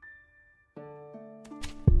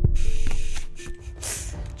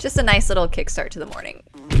 Just a nice little kickstart to the morning.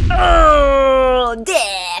 Oh,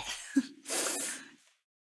 death.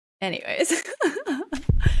 Anyways.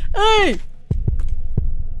 Hey.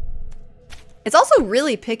 It's also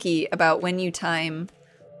really picky about when you time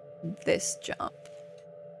this jump.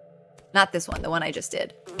 Not this one, the one I just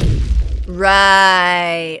did.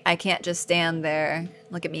 Right. I can't just stand there.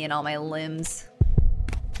 Look at me and all my limbs.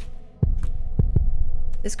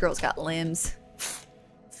 This girl's got limbs.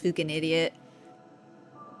 Fucking idiot.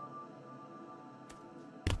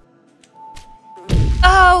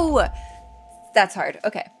 No! That's hard.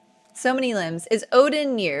 Okay. So many limbs. Is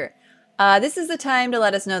Odin near? This is the time to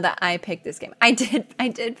let us know that I picked this game. I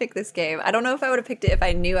did pick this game. I don't know if I would have picked it if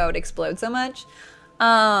I knew I would explode so much.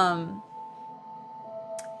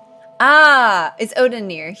 Is Odin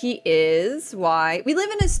near? He is. Why? We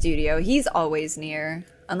live in a studio. He's always near.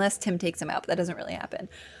 Unless Tim takes him out, but that doesn't really happen.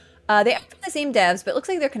 They are from the same devs, but it looks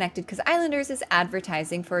like they're connected because Islanders is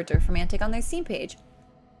advertising for a Durfromantic on their Steam page.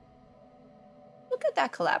 Look at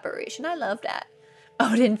that collaboration. I love that.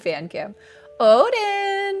 Odin fan cam.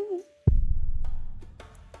 Odin!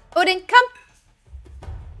 Odin, come!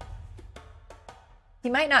 He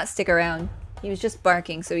might not stick around. He was just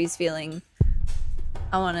barking, so he's feeling...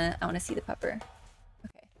 I wanna see the pupper.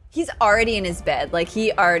 Okay. He's already in his bed. Like,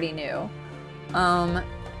 he already knew.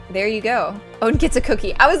 There you go. Odin gets a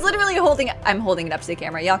cookie. I was literally I'm holding it up to the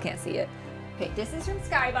camera. Y'all can't see it. Okay, this is from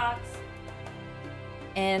Skybox.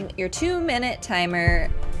 And your 2-minute timer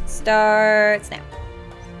starts now.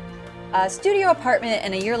 Studio apartment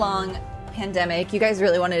and a year-long pandemic. You guys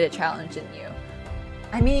really wanted a challenge, didn't you?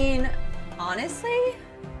 I mean, honestly...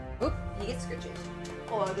 Oop, he gets scritches.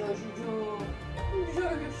 Oh, does you do?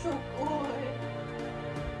 You're so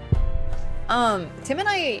good. Tim and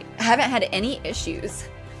I haven't had any issues.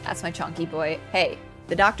 That's my chunky boy. Hey,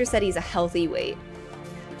 the doctor said he's a healthy weight.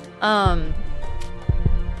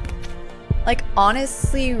 Like,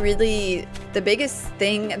 honestly, really, the biggest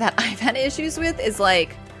thing that I've had issues with is,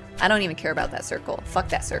 like, I don't even care about that circle. Fuck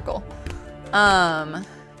that circle.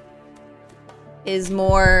 Is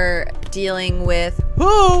more dealing with,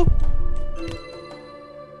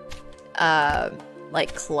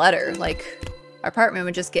 like, clutter. Like, our apartment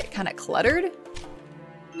would just get kind of cluttered.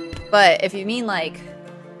 But if you mean, like,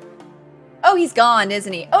 oh, he's gone,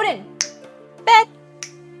 isn't he? Odin! Bed!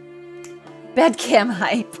 Bed cam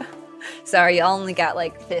hype. Sorry, you only got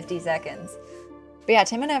like 50 seconds. But yeah,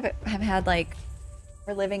 Tim and I have had like,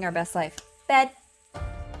 we're living our best life. Bed.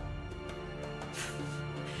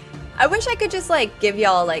 I wish I could just like give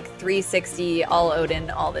y'all like 360 all Odin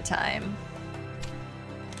all the time.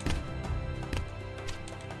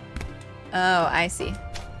 Oh, I see.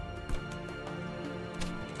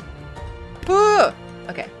 Ooh!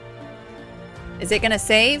 Okay. Is it gonna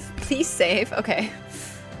save? Please save. Okay.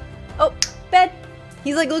 Oh, bed.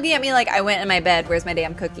 He's like looking at me like I went in my bed. Where's my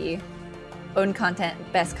damn cookie? Own content,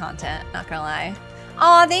 best content. Not gonna lie.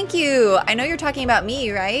 Aw, thank you. I know you're talking about me,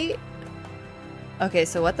 right? Okay,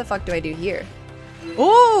 so what the fuck do I do here?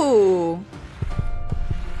 Ooh.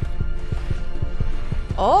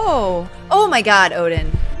 Oh. Oh my god,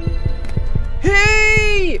 Odin.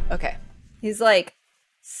 Hey! Okay. He's like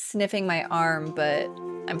sniffing my arm, but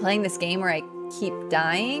I'm playing this game where I keep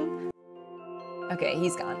dying. Okay,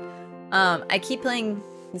 he's gone. I keep playing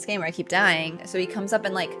this game where I keep dying, so he comes up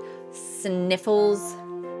and like sniffles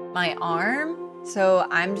my arm. So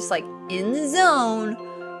I'm just like in the zone,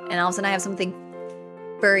 and all of a sudden I have something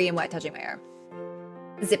furry and wet touching my arm.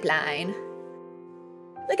 Zip line.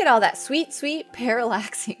 Look at all that sweet, sweet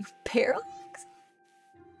parallaxing. Parallax?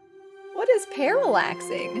 What is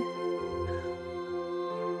parallaxing?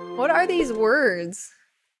 What are these words?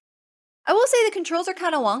 I will say the controls are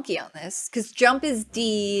kind of wonky on this, because jump is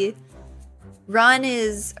D, run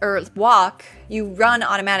is, or walk, you run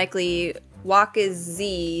automatically, walk is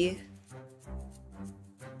Z.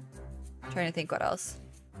 I'm trying to think what else.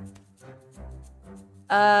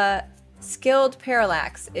 Skilled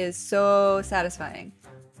parallax is so satisfying.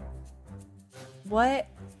 What?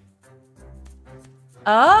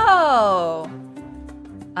 Oh.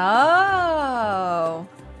 Oh.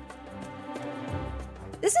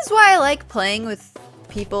 This is why I like playing with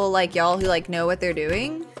people like y'all who like know what they're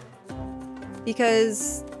doing.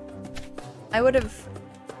 Because I would have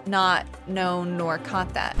not known nor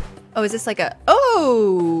caught that. Oh, is this like a...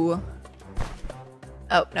 Oh!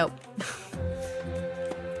 Oh, nope.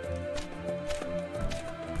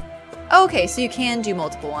 Okay, so you can do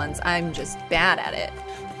multiple ones. I'm just bad at it.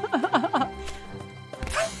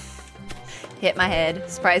 Hit my head.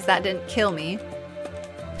 Surprised that didn't kill me.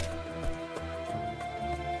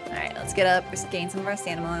 Alright, let's get up. Let's gain some of our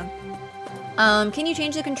stamina. Can you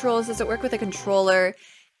change the controls? Does it work with a controller?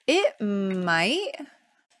 It might.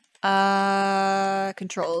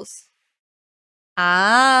 Controls.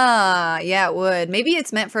 Ah, yeah, it would. Maybe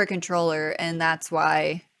it's meant for a controller, and that's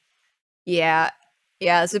why. Yeah.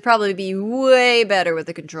 Yeah, this would probably be way better with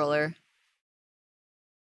a controller.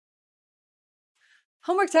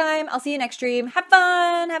 Homework time. I'll see you next stream. Have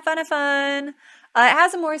fun. Have fun. Have fun. It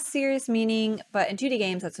has a more serious meaning, but in 2D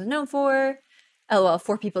games, that's what it's known for. LOL,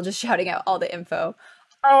 4 people just shouting out all the info.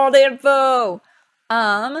 All the info.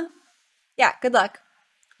 Yeah, good luck.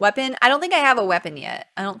 Weapon? I don't think I have a weapon yet.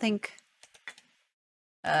 I don't think...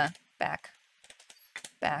 back.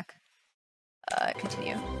 Back.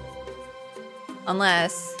 Continue.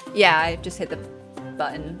 Unless... Yeah, I just hit the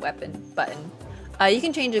button, weapon, button. You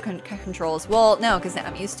can change the controls. Well, no, because now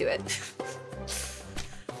I'm used to it.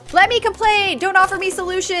 Let me complain! Don't offer me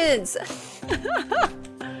solutions!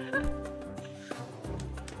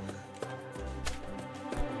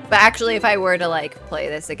 But actually, if I were to, like, play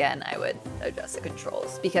this again, I would adjust the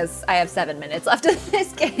controls. Because I have 7 minutes left of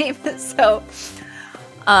this game, so...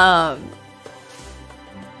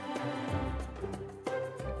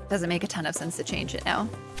 Doesn't make a ton of sense to change it now.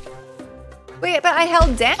 Wait, but I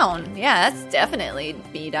held down. Yeah, that's definitely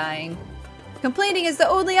me dying. Complaining is the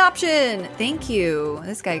only option. Thank you.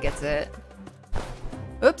 This guy gets it.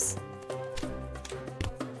 Oops.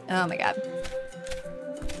 Oh my god.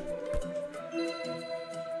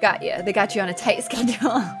 Got you. They got you on a tight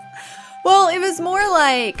schedule. Well, it was more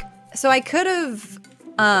like, so I could have,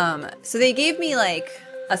 so they gave me like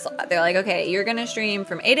a slot. They're like, okay, you're gonna stream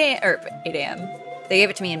from 8 a.m. They gave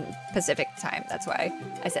it to me in Pacific time. That's why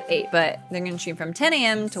I said 8, but they're gonna stream from 10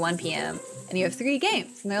 a.m. to 1 p.m. and you have 3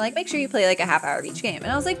 games. And they're like, make sure you play like a half hour of each game.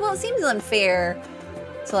 And I was like, well, it seems unfair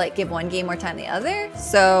to like give one game more time than the other.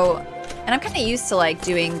 So, and I'm kind of used to like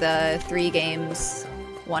doing the 3 games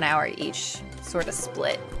 1 hour each sort of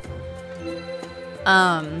split.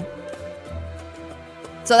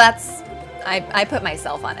 So that's, I put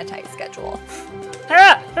myself on a tight schedule.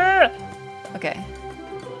 Okay.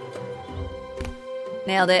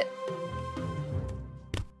 Nailed it.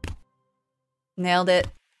 Nailed it.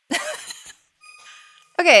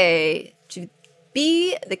 Okay. To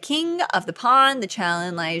be the king of the pond, the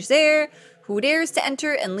challenge lies there. Who dares to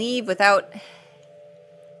enter and leave without...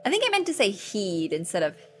 I think I meant to say heed instead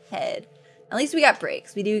of head. At least we got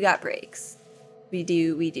breaks. We do got breaks. We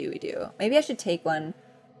do. Maybe I should take one.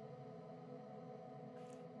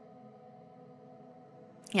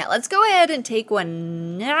 Yeah, let's go ahead and take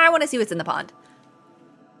one. I want to see what's in the pond.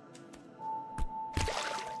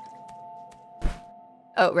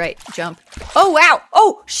 Oh, right. Jump. Oh, wow.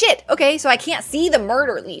 Oh, shit. Okay, so I can't see the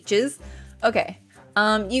murder leeches. Okay.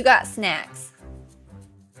 You got snacks.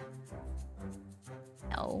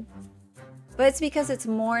 No. But it's because it's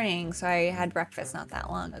morning, so I had breakfast not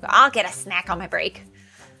that long ago. I'll get a snack on my break.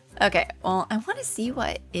 Okay, well, I want to see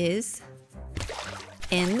what is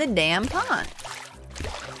in the damn pond.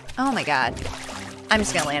 Oh my god. I'm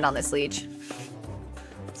just gonna land on this leech.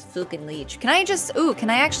 This fucking leech. Can I just... Ooh, can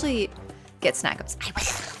I actually get snack ups?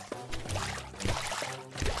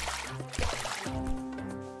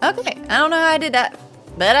 I will. Okay, I don't know how I did that,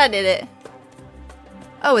 but I did it.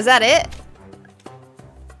 Oh, is that it?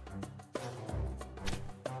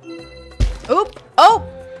 Oop! Oh!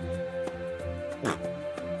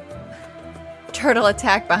 Turtle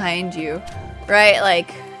attack behind you. Right,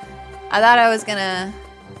 like, I thought I was gonna...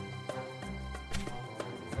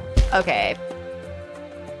 Okay.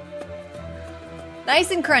 Nice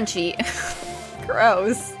and crunchy.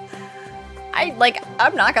 Gross. I'm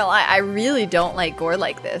not gonna lie, I really don't like gore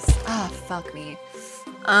like this. Ah, oh, fuck me.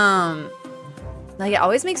 Like, it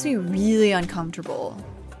always makes me really uncomfortable.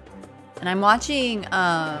 And I'm watching,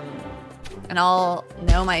 and I'll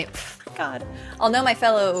know my, God, I'll know my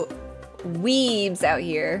fellow weebs out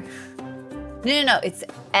here. No, it's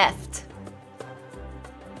effed.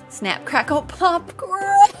 Snap, crackle, pop,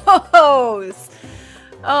 gross!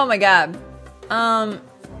 Oh my god. I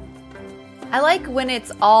like when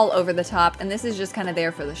it's all over the top, and this is just kind of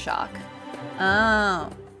there for the shock. Oh.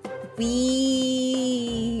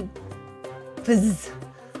 Weebs.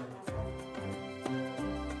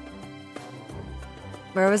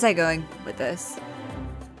 Where was I going with this?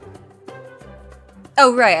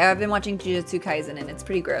 Oh, right. I've been watching Jujutsu Kaisen, and it's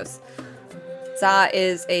pretty gross. Za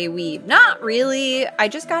is a weeb. Not really. I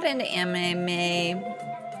just got into anime.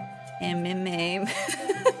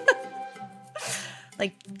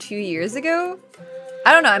 Like 2 years ago?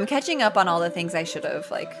 I don't know. I'm catching up on all the things I should have,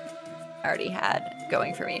 like, already had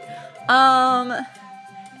going for me. Anime.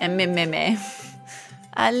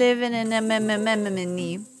 I live in an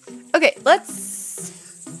anime. Okay,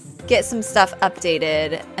 let's get some stuff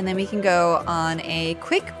updated, and then we can go on a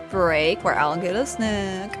quick break where I'll get a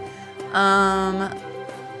snack.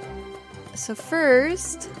 So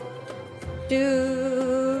first,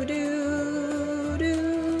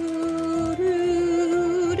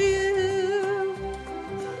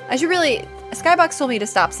 I should really, Skybox told me to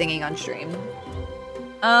stop singing on stream.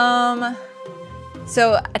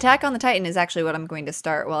 So Attack on the Titan is actually what I'm going to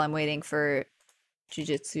start while I'm waiting for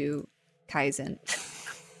Jujutsu Kaisen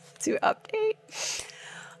to update.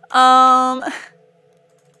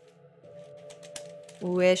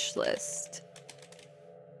 Wish list.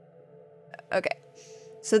 Okay.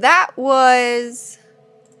 So that was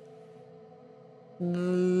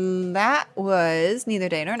neither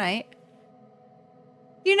day nor night.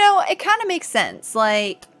 You know, it kind of makes sense.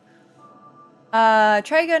 Like,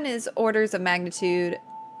 Trigun is orders of magnitude.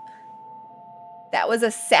 That was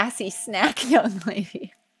a sassy snack, young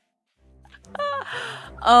lady.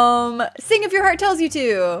 Sing if your heart tells you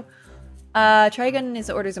to. Trigun is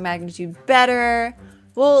orders of magnitude better.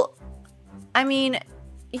 Well, I mean,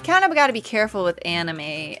 you kind of got to be careful with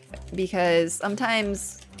anime because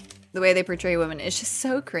sometimes the way they portray women is just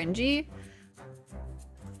so cringy.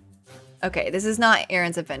 Okay, this is not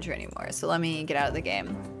Aaron's adventure anymore, so let me get out of the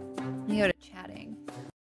game. Let me go to chatting.